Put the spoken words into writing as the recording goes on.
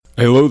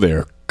Hello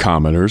there,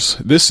 commoners.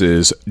 This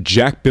is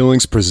Jack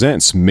Billings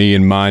Presents Me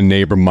and My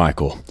Neighbor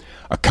Michael,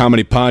 a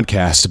comedy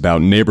podcast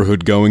about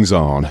neighborhood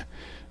goings-on.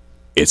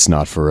 It's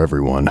not for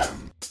everyone.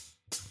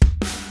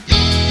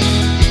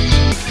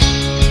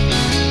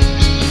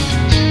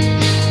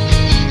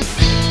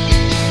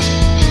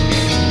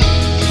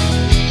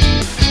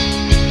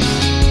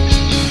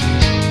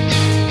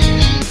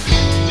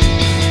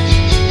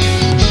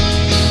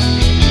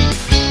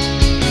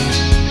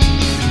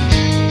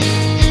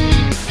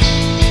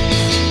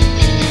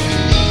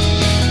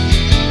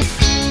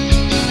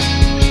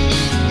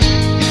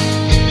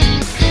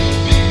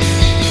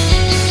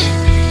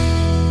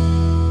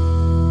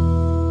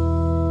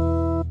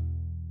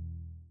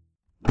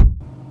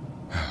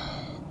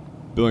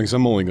 Billings,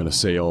 I'm only going to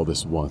say all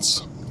this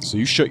once, so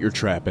you shut your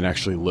trap and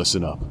actually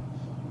listen up.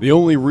 The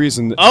only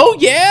reason that— Oh,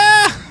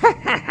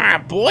 yeah!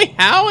 Boy,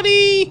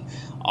 howdy!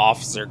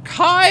 Officer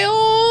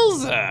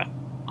Kyles!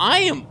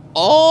 I am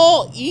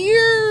all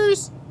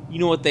ears! You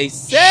know what they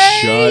say?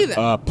 Shut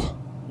up.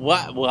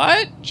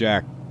 What?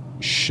 Jack,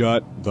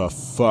 shut the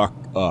fuck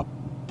up.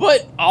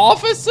 But,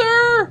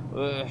 officer?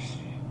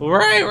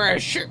 Right,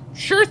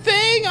 sure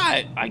thing,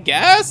 I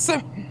guess.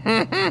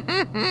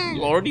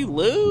 Lordy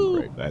Lou.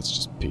 Great, that's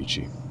just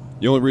peachy.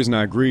 The only reason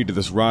I agreed to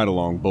this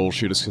ride-along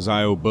bullshit is because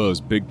I owe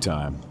Buzz big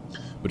time.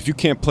 But if you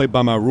can't play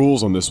by my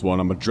rules on this one,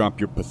 I'm gonna drop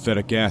your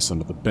pathetic ass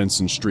under the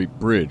Benson Street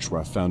Bridge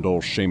where I found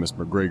old Seamus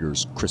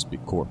McGregor's crispy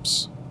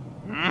corpse.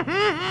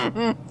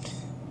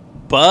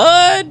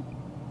 Bud,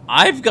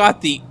 I've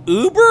got the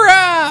Uber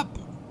app.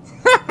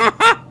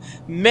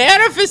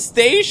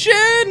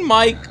 Manifestation,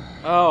 Mike.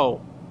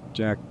 Oh.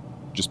 Jack,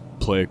 just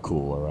play it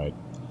cool, alright?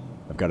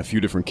 I've got a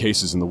few different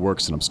cases in the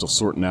works and I'm still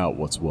sorting out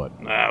what's what.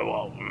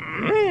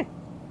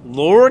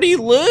 Lordy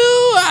Lou,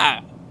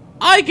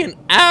 I can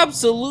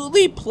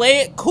absolutely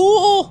play it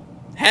cool.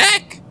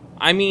 Heck,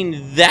 I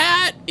mean,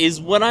 that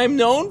is what I'm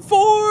known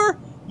for.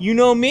 You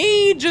know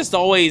me, just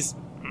always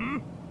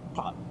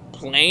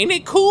playing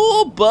it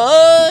cool,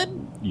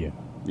 bud. Yeah.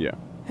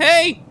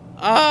 Hey,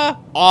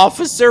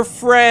 officer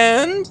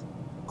friend,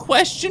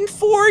 question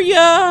for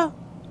ya.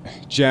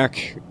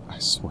 Jack, I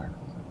swear.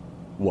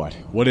 What?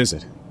 What is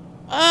it?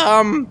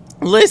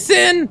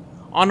 Listen,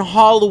 on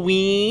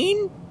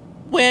Halloween,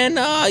 when,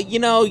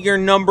 your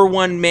number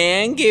one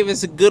man gave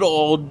us a good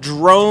old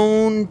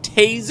drone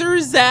taser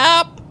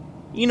zap,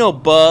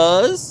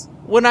 Buzz,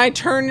 when I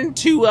turned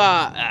into,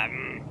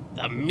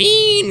 the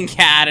mean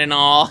cat and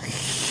all.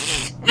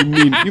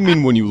 You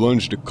mean when you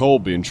lunged at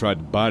Colby and tried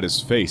to bite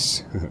his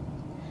face?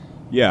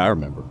 Yeah, I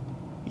remember.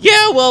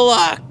 Yeah,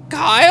 well,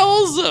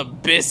 Kyle's,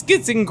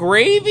 biscuits and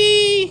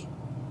gravy?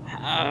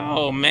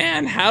 Oh,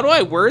 man, how do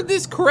I word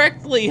this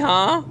correctly,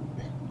 huh?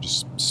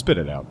 Just spit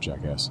it out,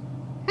 jackass.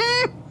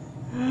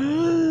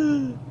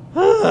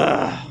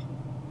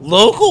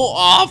 Local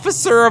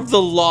officer of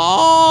the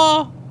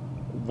law.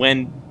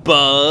 When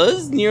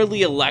Buzz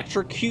nearly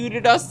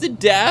electrocuted us to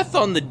death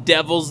on the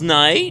Devil's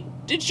Night,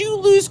 did you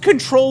lose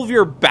control of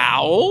your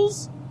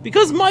bowels?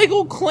 Because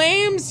Michael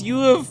claims you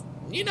have,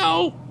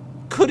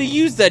 could have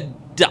used a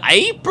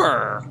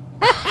diaper.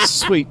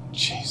 Sweet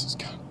Jesus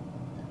God.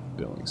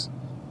 Billings.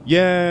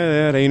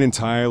 Yeah, that ain't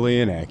entirely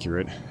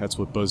inaccurate. That's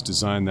what Buzz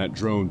designed that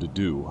drone to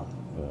do.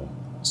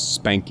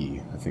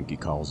 Spanky, I think he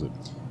calls it.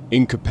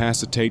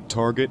 Incapacitate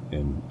target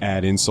and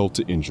add insult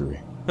to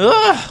injury.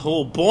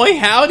 Oh boy,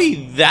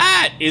 howdy,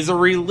 that is a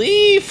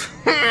relief.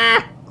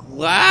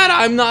 Glad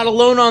I'm not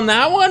alone on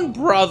that one,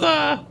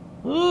 brother.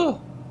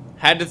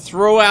 Had to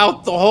throw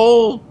out the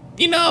whole,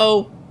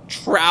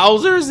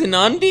 trousers and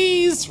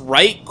undies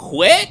right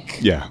quick.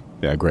 Yeah,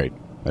 great.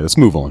 Let's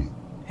move on.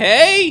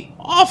 Hey,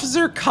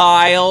 Officer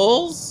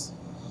Kyles.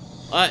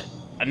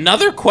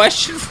 Another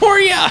question for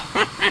ya.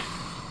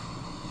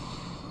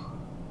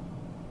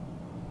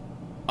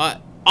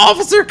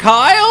 Officer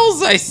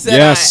Kyles, I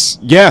said.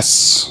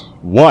 Yes.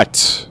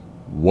 What?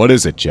 What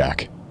is it,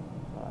 Jack?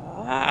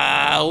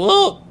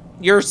 Well,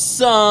 your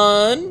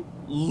son,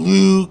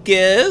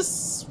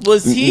 Lucas,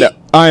 was he? No,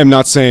 I am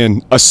not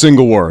saying a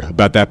single word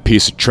about that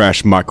piece of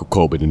trash Michael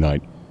Colby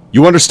tonight.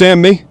 You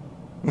understand me?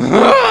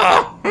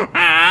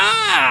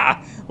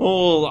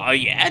 Oh,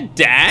 yeah,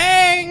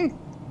 dang.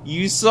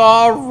 You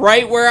saw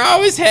right where I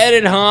was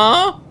headed,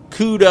 huh?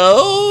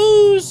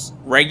 Kudos.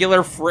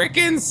 Regular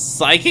frickin'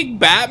 psychic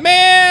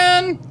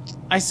Batman.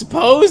 I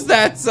suppose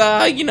that's,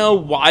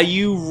 why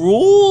you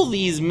rule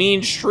these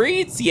mean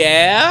streets,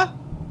 yeah?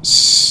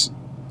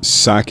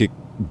 Psychic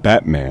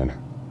Batman?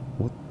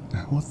 What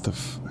the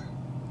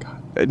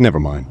God, never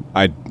mind.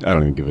 I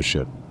don't even give a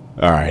shit.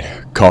 Alright,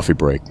 coffee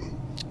break.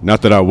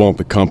 Not that I want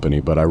the company,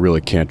 but I really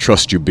can't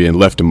trust you being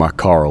left in my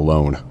car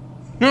alone.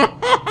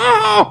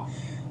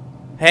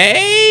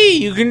 Hey,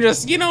 you can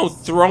just,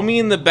 throw me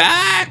in the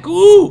back.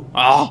 Ooh.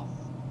 Oh,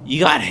 you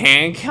got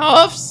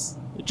handcuffs?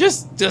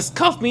 Just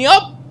cuff me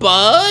up,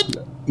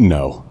 bud.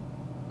 No.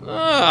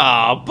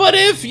 Oh, but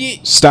if you...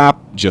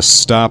 Stop.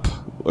 Just stop.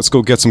 Let's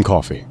go get some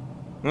coffee.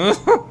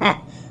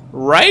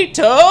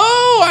 Righto.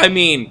 I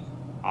mean,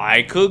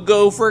 I could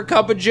go for a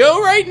cup of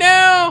joe right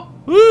now.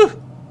 Woo.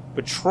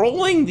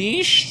 patrolling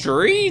these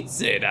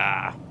streets, it,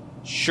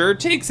 sure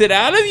takes it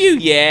out of you,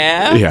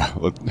 yeah? Yeah,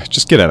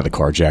 just get out of the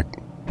car, Jack.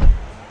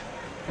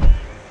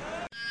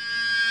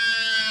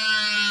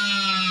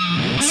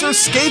 Sir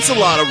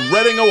Skates-A-Lot of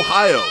Reading,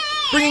 Ohio,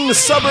 bringing the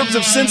suburbs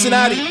of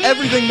Cincinnati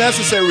everything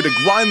necessary to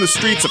grind the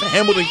streets of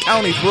Hamilton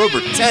County for over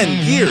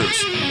 10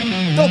 years.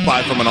 Don't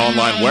buy from an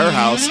online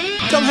warehouse.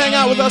 Come hang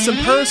out with us in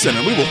person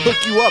and we will hook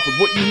you up with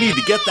what you need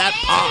to get that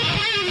pop.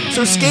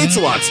 Sir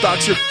Skates-A-Lot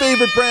stocks your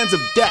favorite brands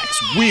of decks,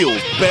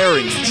 wheels,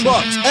 bearings,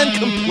 trucks, and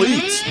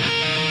completes.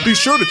 Be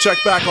sure to check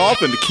back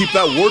often to keep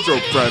that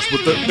wardrobe fresh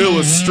with the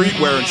illest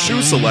streetwear and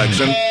shoe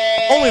selection.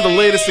 Only the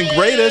latest and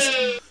greatest.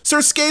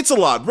 Sir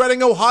Skates-A-Lot,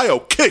 Reading, Ohio.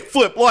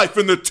 Kickflip life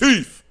in the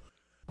teeth.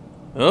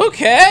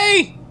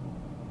 Okay.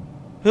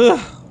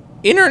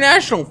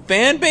 International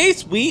fan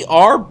base, we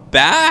are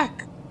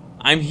back.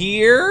 I'm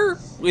here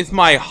with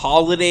my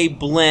holiday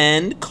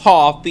blend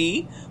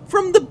coffee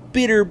from the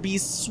Bitter Be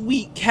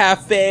Sweet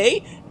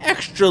Cafe,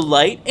 extra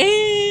light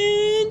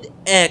and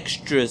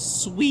extra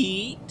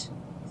sweet.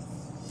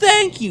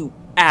 Thank you,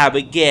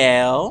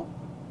 Abigail.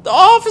 The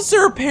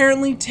officer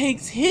apparently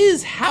takes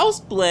his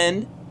house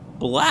blend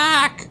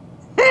black.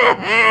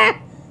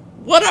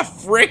 What a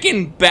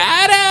frickin'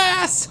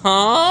 badass,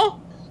 huh?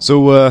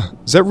 So,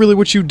 is that really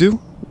what you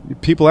do?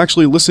 People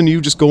actually listen to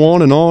you just go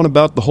on and on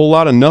about the whole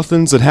lot of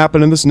nothings that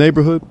happen in this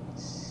neighborhood?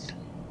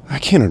 I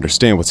can't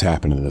understand what's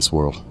happening in this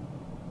world.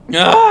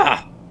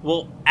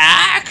 Well,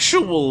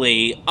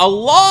 actually, a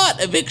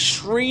lot of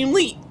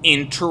extremely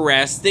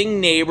interesting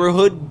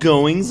neighborhood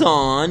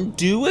goings-on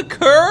do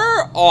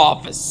occur,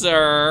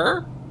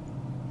 officer.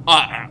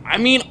 I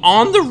mean,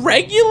 on the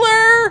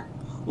regular?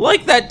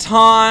 Like that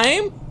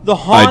time, the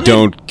haunted... I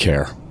don't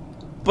care.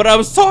 But I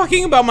was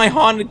talking about my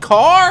haunted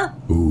car.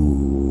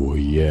 Ooh,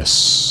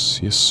 yes.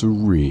 Yes,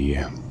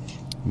 sirree.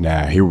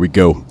 Nah, here we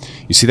go.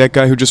 You see that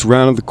guy who just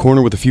rounded the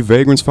corner with a few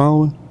vagrants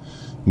following?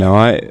 Now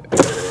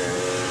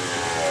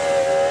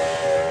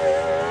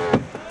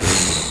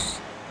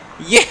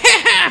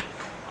Yeah!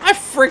 I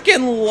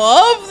freaking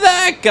love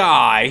that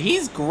guy.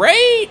 He's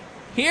great.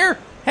 Here,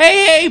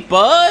 hey,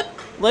 bud.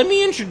 Let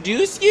me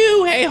introduce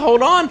you. Hey,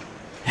 hold on.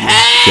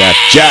 Hey!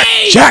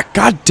 Jack,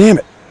 god damn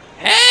it.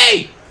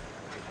 Hey!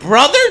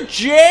 Brother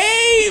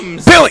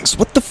James! Billings,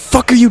 what the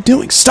fuck are you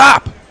doing?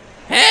 Stop!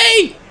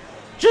 Hey!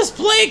 Just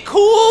play it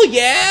cool,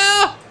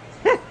 yeah?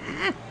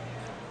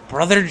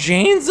 Brother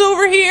James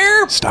over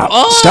here?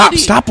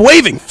 Stop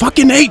waving!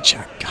 Fucking A,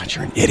 Jack. God,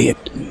 you're an idiot.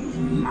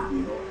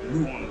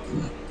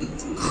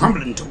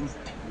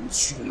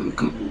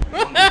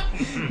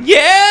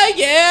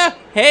 Yeah.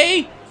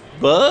 Hey,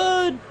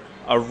 bud.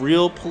 A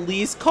real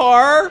police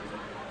car?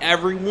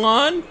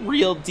 Everyone?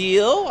 Real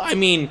deal? I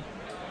mean,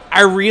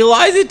 I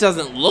realize it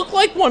doesn't look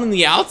like one on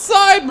the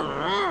outside.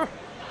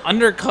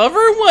 Undercover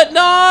and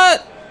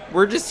whatnot.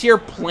 We're just here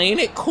playing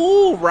it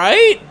cool,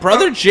 right?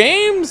 Brother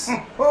James?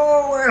 Oh,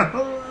 well,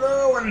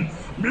 hello, and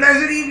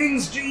blessed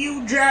evenings to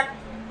you, Jack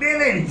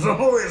Billings.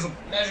 Oh, it's a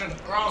pleasure to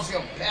cross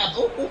your path.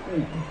 Oh,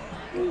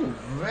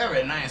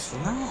 very nice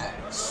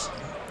rides.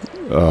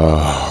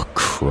 Oh,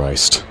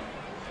 Christ.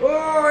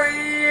 Oh,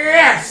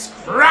 yes,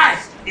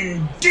 Christ,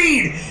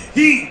 indeed.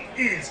 He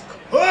is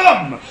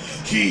come.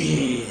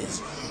 He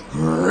is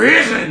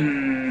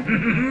risen.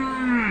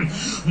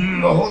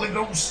 The Holy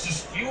Ghost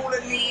is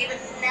fueling me even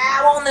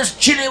now on this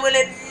chilly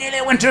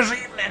winter's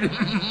evening.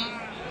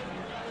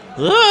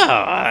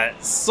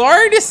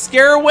 Sorry to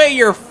scare away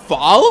your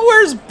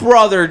followers,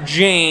 Brother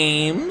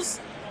James.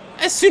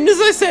 As soon as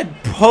I said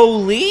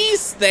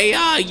police, they,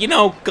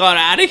 got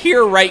out of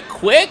here right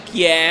quick,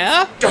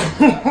 yeah?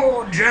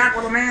 Oh, Jack,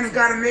 well, a man's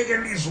got to make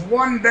at least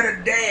one better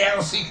day,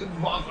 else he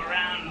could walk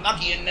around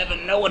lucky and never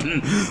know it.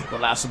 And,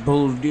 well, I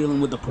suppose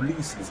dealing with the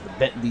police is the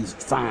bet these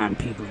fine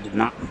people did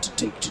not want to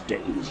take today.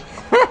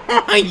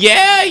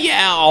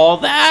 Yeah, all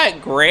that,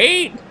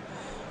 great.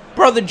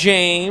 Brother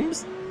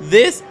James,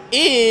 this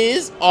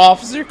is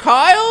Officer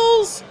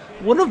Kyles,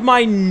 one of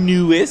my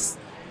newest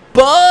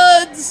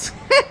buds.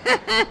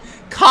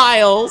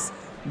 Kyles,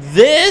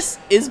 this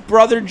is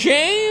Brother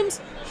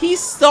James. He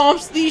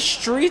stomps these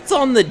streets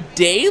on the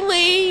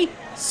daily,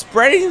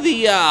 spreading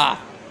the,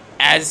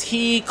 as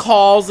he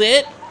calls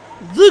it,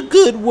 the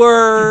good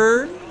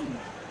word.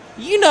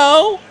 You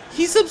know,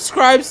 he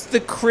subscribes to the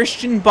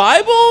Christian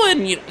Bible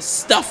and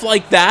stuff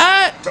like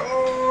that.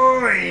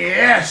 Oh,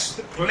 yes,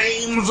 the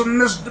claims of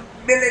Mr.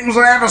 Billings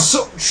are ever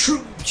so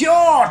true,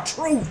 pure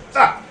truth.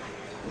 Like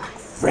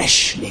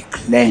freshly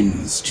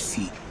cleansed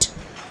feet.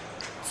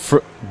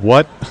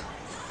 What?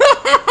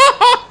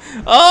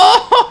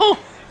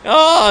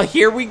 Oh,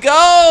 here we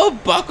go.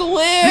 Buckle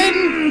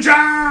in.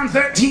 John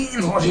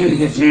 13, 14,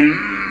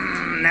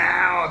 15.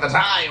 Now that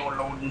I, your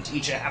Lord and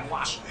teacher, have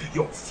washed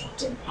your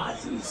feet, and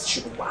others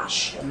should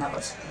wash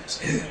another's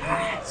feet.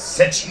 I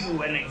set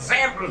you an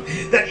example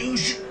that you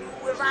should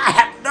do as I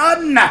have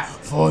done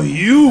for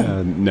you.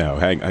 No,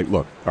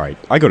 look, all right,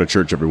 I go to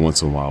church every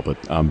once in a while, but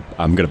I'm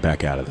going to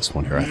back out of this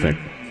one here, I think.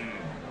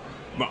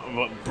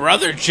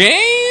 Brother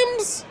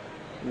James?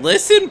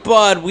 Listen,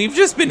 bud, we've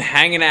just been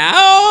hanging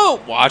out,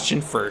 watching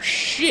for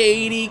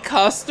shady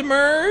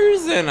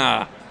customers,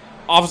 and,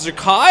 Officer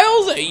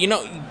Kyles,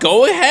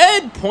 go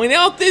ahead, point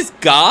out this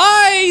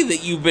guy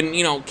that you've been,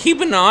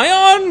 keeping an eye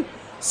on,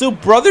 so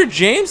Brother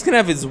James can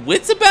have his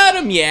wits about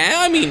him, yeah?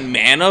 I mean,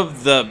 man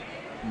of the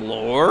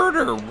Lord,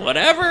 or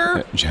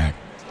whatever. Jack,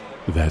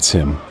 that's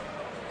him.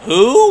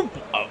 Who?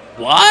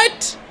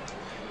 What?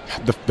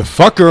 The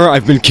fucker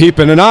I've been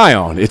keeping an eye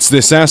on. It's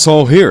this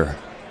asshole here.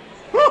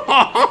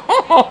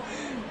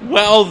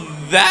 Well,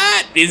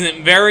 that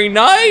isn't very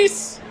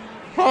nice.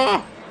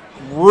 Huh.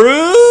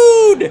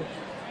 Rude.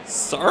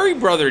 Sorry,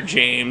 Brother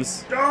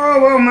James. Oh,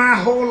 well, my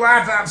whole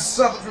life I've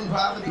suffered from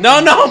poverty.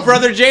 No,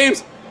 Brother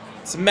James.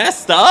 It's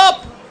messed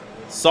up.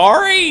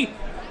 Sorry.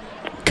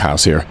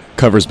 Kyle's here.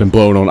 Cover's been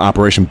blown on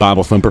Operation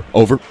Bible Thumper.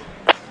 Over.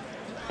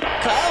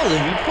 Kyle,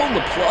 have you pulled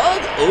the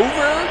plug?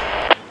 Over.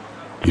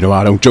 You know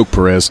I don't joke,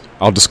 Perez.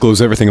 I'll disclose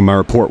everything in my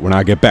report when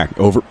I get back.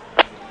 Over.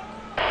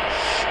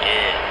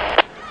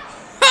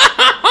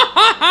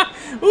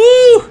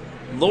 Ooh,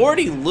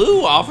 Lordy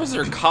Lou,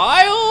 Officer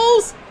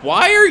Kyles.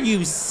 Why are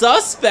you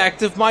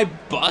suspect of my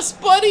bus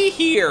buddy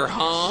here,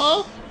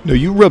 huh? No,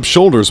 you rub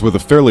shoulders with a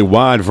fairly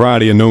wide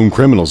variety of known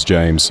criminals,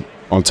 James.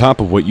 On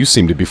top of what you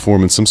seem to be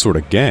forming some sort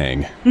of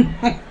gang.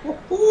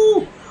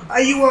 Ooh,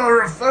 are you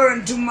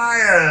referring to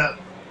my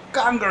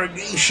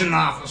congregation,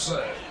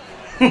 officer?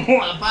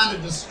 I find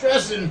it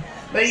distressing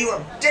that you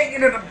have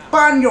taken it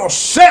upon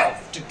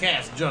yourself to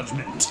cast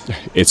judgment.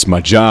 It's my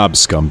job,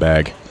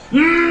 scumbag.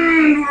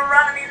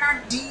 Deuteronomy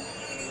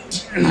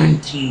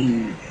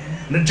 19.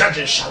 The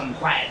judges shall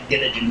inquire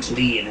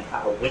diligently, and if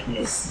our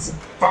witness is a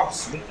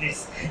false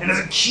witness and has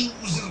accused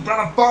his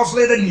brother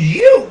falsely, then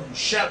you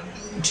shall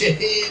do to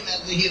him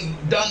as he has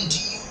done to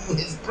you,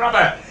 his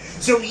brother.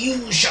 So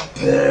you shall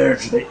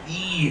purge the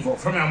evil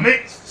from your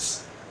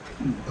midst.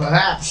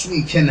 Perhaps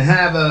we can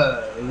have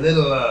a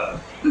little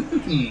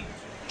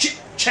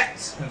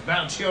chit-chat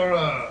about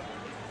your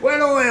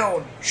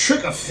well-oiled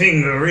trigger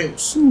finger real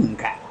soon,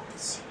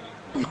 guys.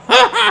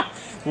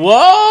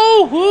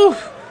 Whoa! Woo.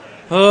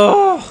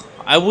 Oh,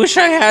 I wish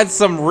I had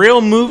some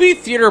real movie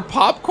theater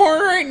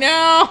popcorn right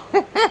now.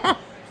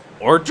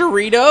 Or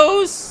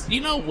Doritos,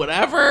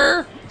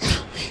 whatever.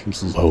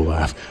 Low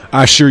laugh.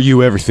 I assure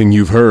you everything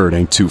you've heard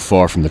ain't too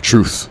far from the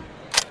truth.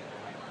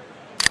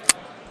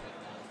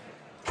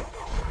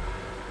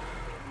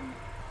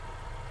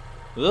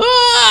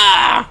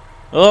 Well,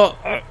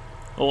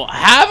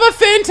 have a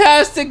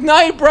fantastic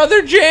night,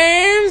 Brother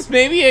James.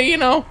 Maybe,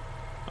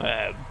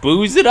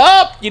 booze it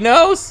up,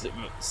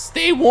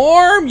 stay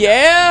warm,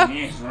 yeah?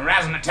 Yes,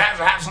 razzmatazz,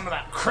 I'll have some of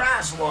that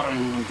Christ water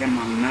and get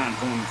my mind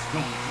going.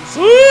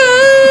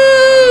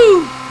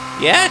 Woo!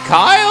 Yeah,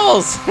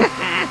 Kyles.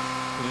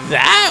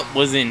 That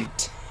was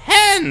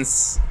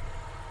intense.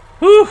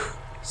 Whew.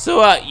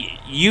 So,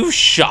 you've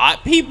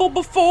shot people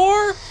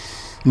before?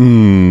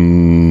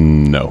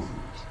 No.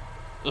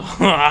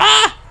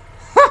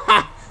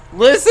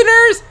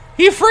 Listeners,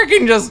 he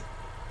freaking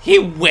he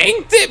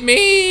winked at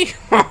me.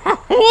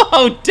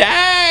 Whoa,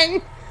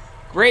 dang.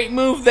 Great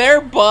move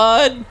there,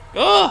 bud.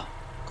 Ugh,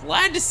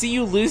 glad to see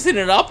you loosen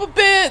it up a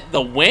bit.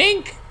 The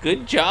wink,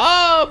 good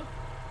job.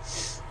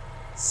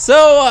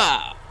 So,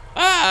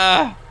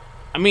 how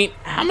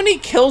many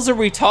kills are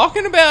we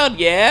talking about,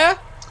 yeah?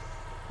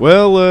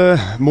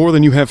 Well, more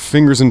than you have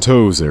fingers and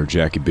toes there,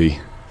 Jackie B.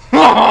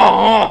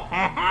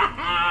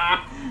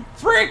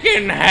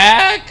 Freaking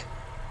heck!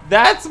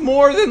 That's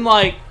more than,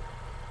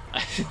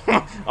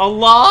 a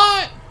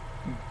lot!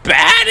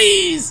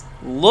 Baddies!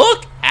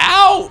 Look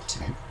out!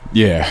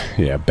 Yeah,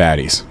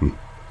 baddies.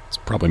 It's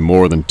probably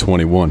more than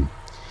 21.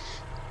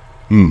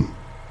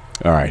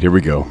 Alright, here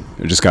we go.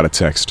 I just got a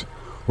text.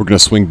 We're gonna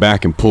swing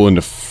back and pull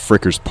into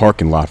Fricker's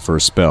parking lot for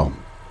a spell.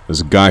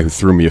 There's a guy who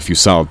threw me a few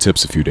solid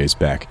tips a few days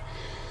back.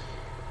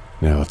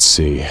 Now, let's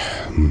see.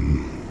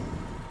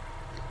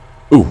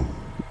 Ooh,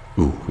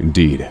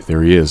 indeed,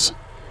 there he is.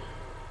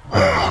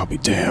 I'll be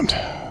damned.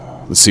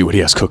 Let's see what he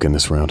has cooking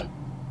this round.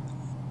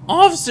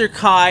 Officer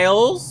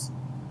Kyles,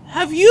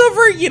 have you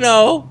ever,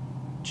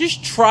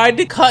 just tried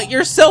to cut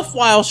yourself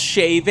while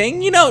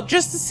shaving?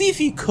 Just to see if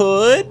you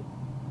could?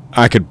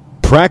 I could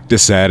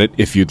practice at it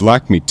if you'd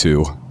like me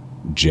to,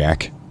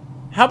 Jack.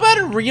 How about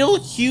a real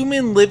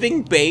human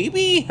living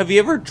baby? Have you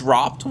ever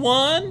dropped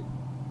one?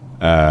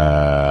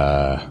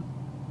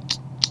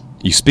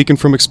 You speaking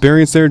from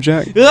experience there,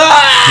 Jack?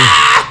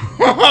 Ah!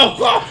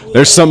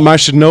 There's something I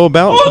should know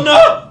about? Oh,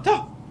 no!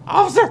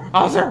 Officer!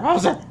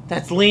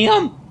 That's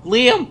Liam!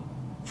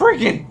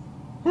 Freaking!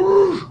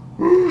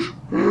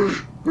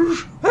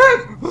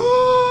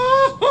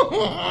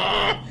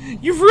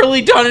 You've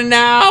really done it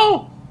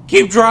now!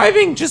 Keep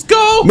driving, just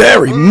go!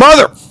 Mary,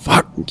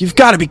 motherfuck! You've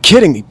got to be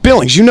kidding me.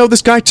 Billings, you know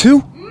this guy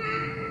too?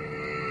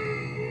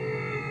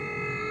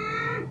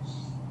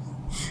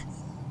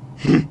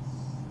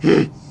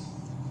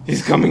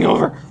 He's coming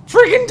over.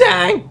 Freaking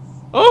dang!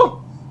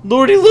 Oh,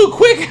 Lordy Lou,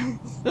 quick!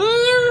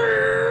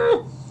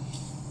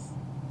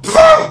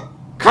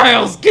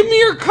 Kyles, give me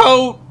your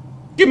coat!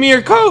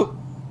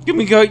 Give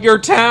me coat your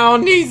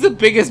town. He's the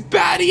biggest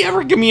baddie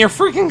ever. Give me your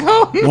freaking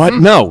coat. What?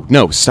 No,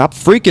 stop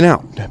freaking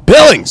out.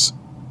 Billings!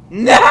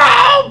 No!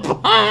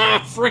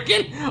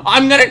 Freaking,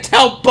 I'm gonna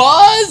tell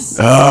Buzz!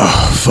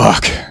 Oh,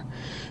 fuck.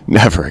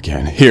 Never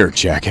again. Here,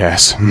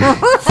 jackass.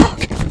 Fuck.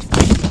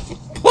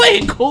 Play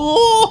it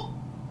cool!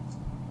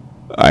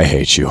 I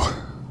hate you.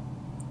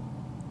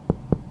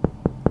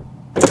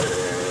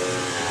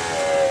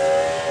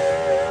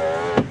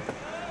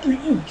 Are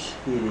you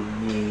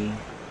kidding me?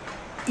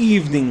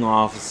 Evening,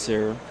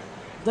 officer.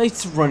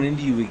 Nice to run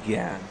into you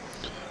again.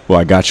 Well,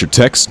 I got your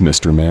text,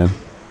 Mr. Man.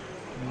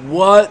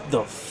 What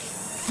the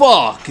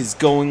fuck is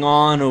going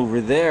on over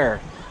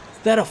there? Is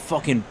that a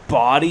fucking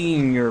body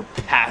in your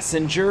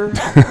passenger?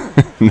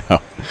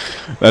 No.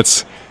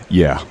 That's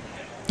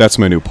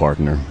my new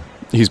partner.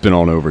 He's been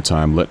on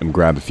overtime, letting him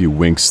grab a few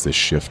winks this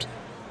shift.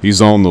 He's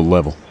on the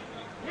level.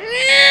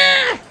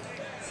 Is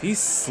he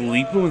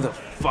sleeping with a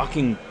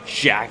fucking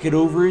jacket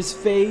over his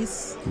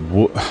face?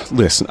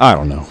 Listen, I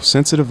don't know.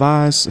 Sensitive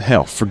eyes?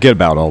 Hell, forget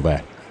about all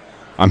that.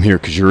 I'm here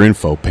because your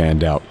info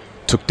panned out.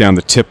 Took down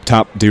the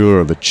tip-top dealer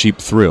of the cheap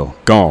thrill.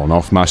 Gone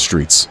off my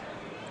streets.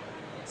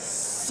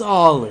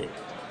 Solid.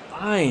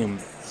 I am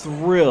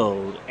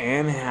thrilled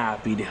and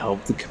happy to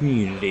help the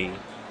community.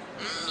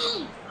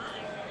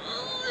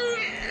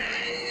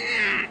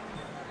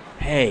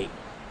 Hey,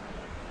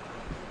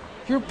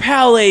 your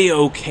pal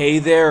A-okay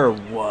there or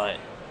what?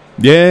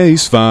 Yeah,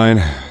 he's fine.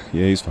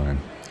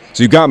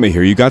 So you got me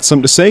here. You got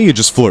something to say? You're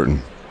just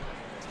flirting.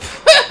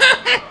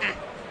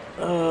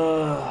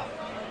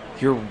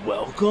 You're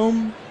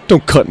welcome?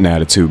 Don't cut an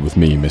attitude with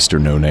me,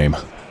 Mr. No Name.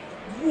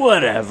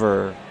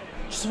 Whatever.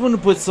 Just want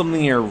to put something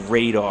on your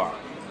radar.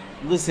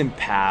 Listen,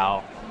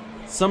 pal.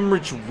 Some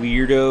rich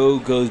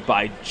weirdo goes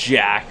by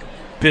Jack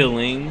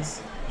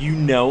Billings. You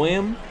know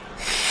him?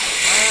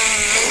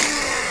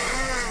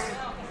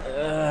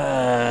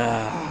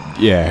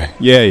 Yeah,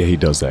 he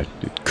does that.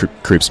 It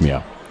creeps me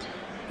out.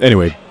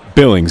 Anyway,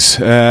 Billings,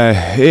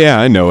 yeah,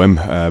 I know him,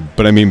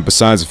 but I mean,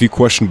 besides a few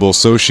questionable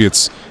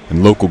associates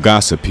and local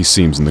gossip, he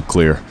seems in the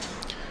clear.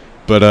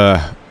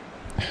 But,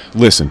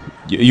 listen,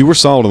 you were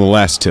solid on the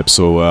last tip,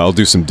 so I'll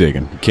do some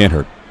digging. Can't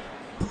hurt.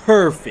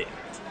 Perfect.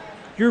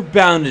 You're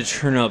bound to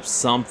turn up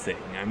something.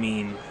 I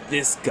mean,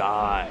 this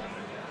guy.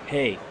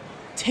 Hey,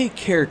 take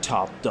care,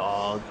 top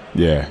dog.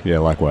 Yeah,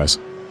 likewise.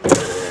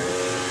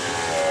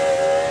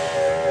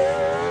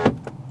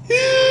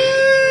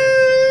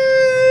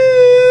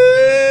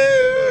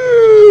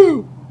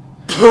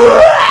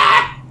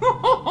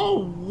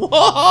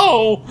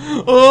 Whoa!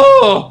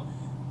 Oh!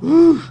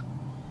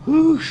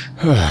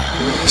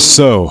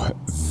 So,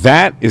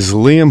 that is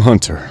Liam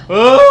Hunter.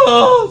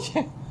 Oh!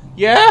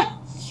 Yeah?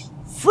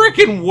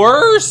 Freaking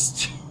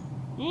worst!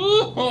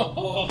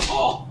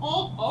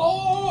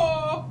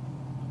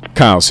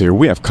 Kyle's here.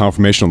 We have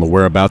confirmation on the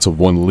whereabouts of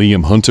one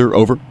Liam Hunter.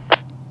 Over.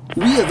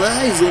 We have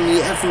eyes on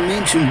the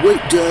aforementioned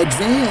white Dodge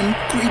van.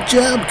 Great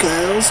job,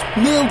 Kyles.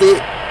 Nailed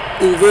it.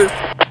 Over.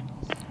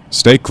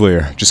 Stay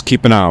clear. Just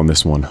keep an eye on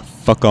this one.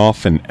 Fuck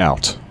off and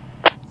out.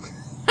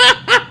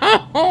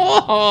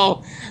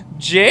 Oh,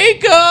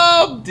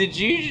 Jacob! Did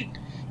you...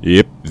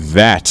 Yep,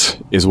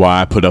 that is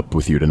why I put up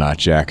with you tonight,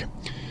 Jack.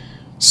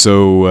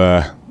 So,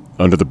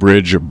 under the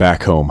bridge or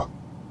back home?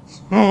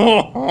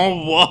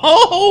 Oh,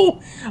 whoa!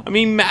 I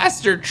mean,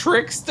 Master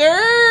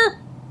Trickster?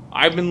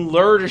 I've been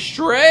lured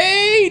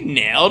astray.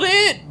 Nailed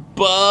it,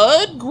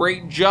 bud.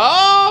 Great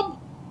job.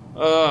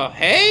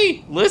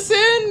 Hey,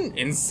 listen.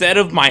 Instead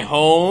of my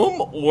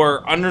home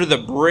or under the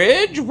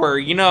bridge where,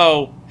 you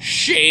know,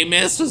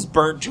 Seamus was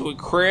burnt to a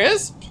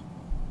crisp,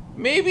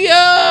 maybe,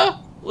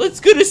 let's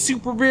go to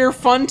Super Beer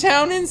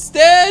Funtown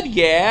instead,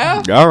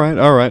 yeah? All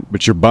right,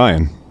 but you're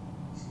buying.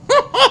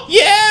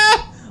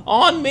 Yeah!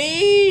 On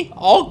me!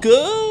 All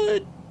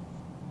good!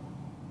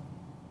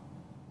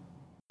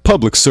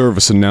 Public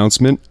service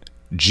announcement.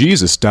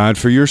 Jesus died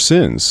for your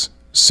sins.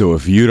 So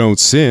if you don't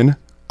sin,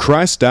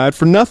 Christ died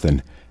for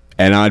nothing.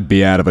 And I'd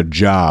be out of a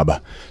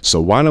job. So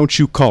why don't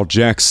you call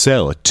Jack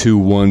Sell at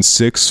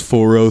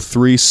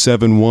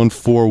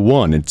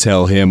 216-403-7141 and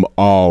tell him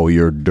all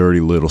your dirty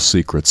little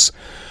secrets.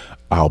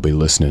 I'll be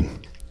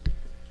listening.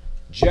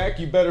 Jack,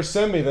 you better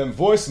send me them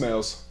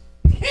voicemails.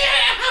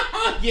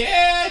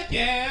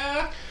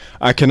 Yeah.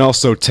 I can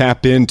also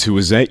tap into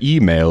his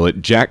email at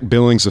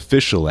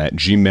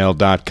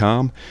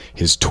jackbillingsofficial@gmail.com,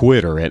 his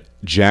Twitter at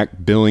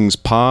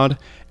jackbillingspod,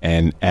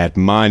 and at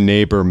my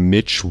neighbor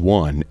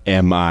Mitch1,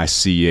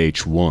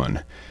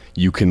 MICH1.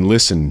 You can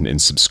listen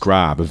and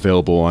subscribe,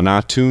 available on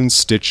iTunes,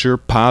 Stitcher,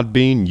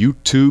 Podbean,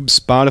 YouTube,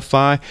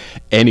 Spotify,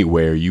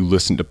 anywhere you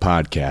listen to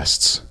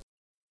podcasts.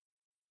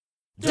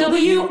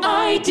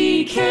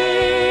 WIDK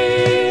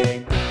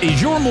Is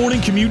your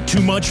morning commute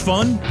too much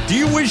fun? Do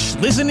you wish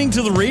listening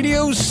to the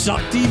radio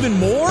sucked even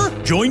more?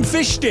 Join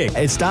Fish Stick.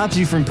 It stops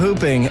you from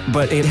pooping,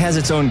 but it has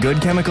its own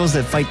good chemicals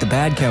that fight the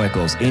bad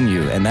chemicals in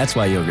you, and that's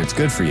why yogurt's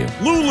good for you.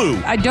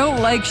 Lulu. I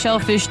don't like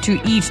shellfish to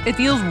eat. It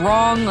feels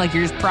wrong, like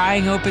you're just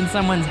prying open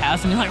someone's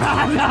house and you're like,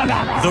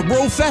 The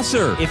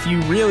Professor. If you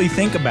really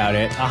think about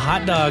it, a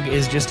hot dog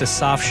is just a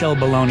soft shell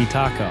bologna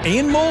taco.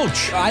 And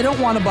Mulch. I don't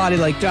want a body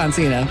like John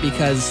Cena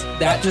because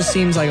that just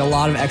seems like a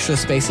lot of extra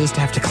spaces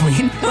to have to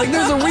clean. Like,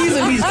 there's a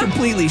reason he's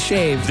completely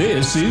shaved.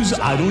 This is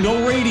I Don't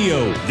Know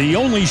Radio, the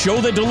only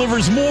show that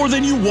delivers more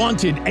than you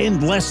wanted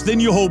and less than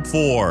you hoped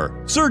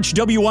for. Search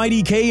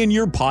WIDK in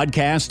your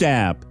podcast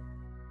app.